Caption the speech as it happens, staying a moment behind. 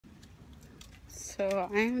So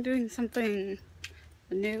I am doing something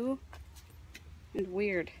new and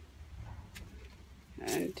weird.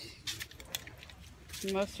 And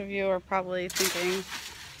most of you are probably thinking,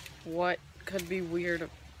 what could be weird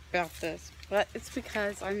about this? But it's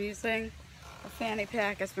because I'm using a fanny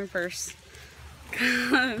pack as my purse.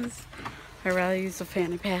 Because I'd rather use a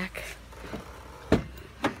fanny pack.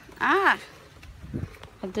 I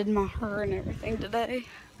did my hair and everything today.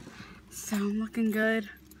 So I'm looking good.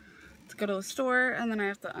 Let's go to the store, and then I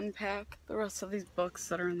have to unpack the rest of these books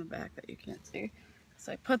that are in the back that you can't see.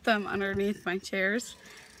 So I put them underneath my chairs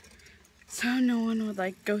so no one would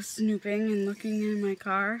like go snooping and looking in my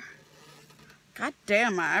car. God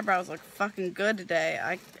damn, my eyebrows look fucking good today.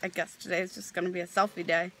 I guess today is just gonna be a selfie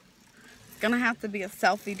day. It's gonna have to be a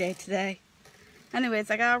selfie day today.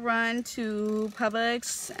 Anyways, I gotta run to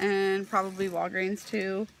Publix and probably Walgreens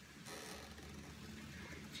too.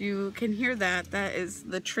 If you can hear that, that is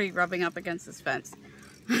the tree rubbing up against this fence.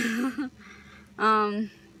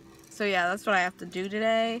 So yeah, that's what I have to do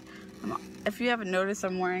today. If you haven't noticed,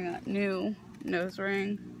 I'm wearing a new nose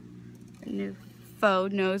ring. A new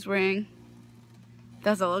faux nose ring.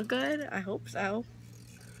 Does it look good? I hope so.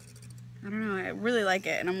 I don't know, I really like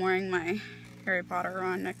it, and I'm wearing my Harry Potter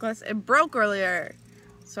Ron necklace. It broke earlier,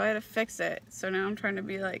 so I had to fix it. So now I'm trying to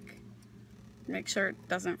be like, make sure it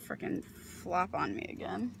doesn't freaking flop on me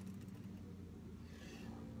again.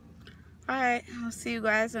 Alright, I'll see you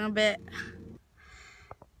guys in a bit.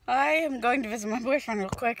 I am going to visit my boyfriend real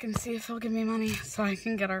quick and see if he'll give me money so I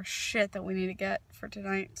can get our shit that we need to get for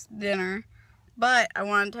tonight's dinner. But I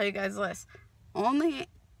want to tell you guys this. Only,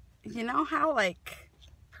 you know how like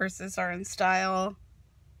purses are in style?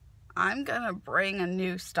 I'm gonna bring a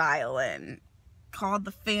new style in called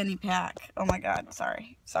the fanny pack. Oh my god,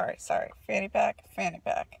 sorry. Fanny pack.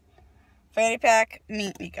 Fanny pack,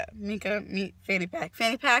 meet Mika. Mika, meet fanny pack.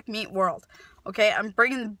 Fanny pack, meet world. Okay, I'm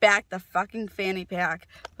bringing back the fucking fanny pack.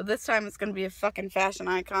 But this time it's gonna be a fucking fashion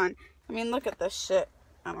icon. I mean, look at this shit.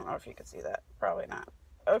 I don't know if you can see that. Probably not.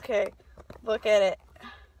 Okay, look at it.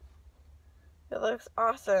 It looks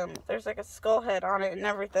awesome. There's like a skull head on it and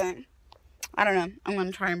everything. I don't know. I'm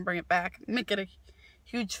gonna try and bring it back. Make it a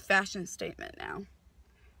huge fashion statement now.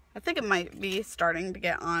 I think it might be starting to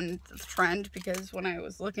get on the trend because when I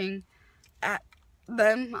was looking at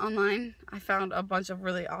them online, I found a bunch of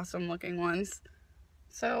really awesome looking ones.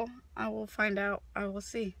 So I will find out. I will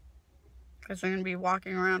see. Because I'm going to be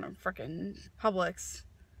walking around in frickin' Publix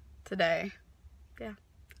today. Yeah.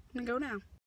 I'm going to go now.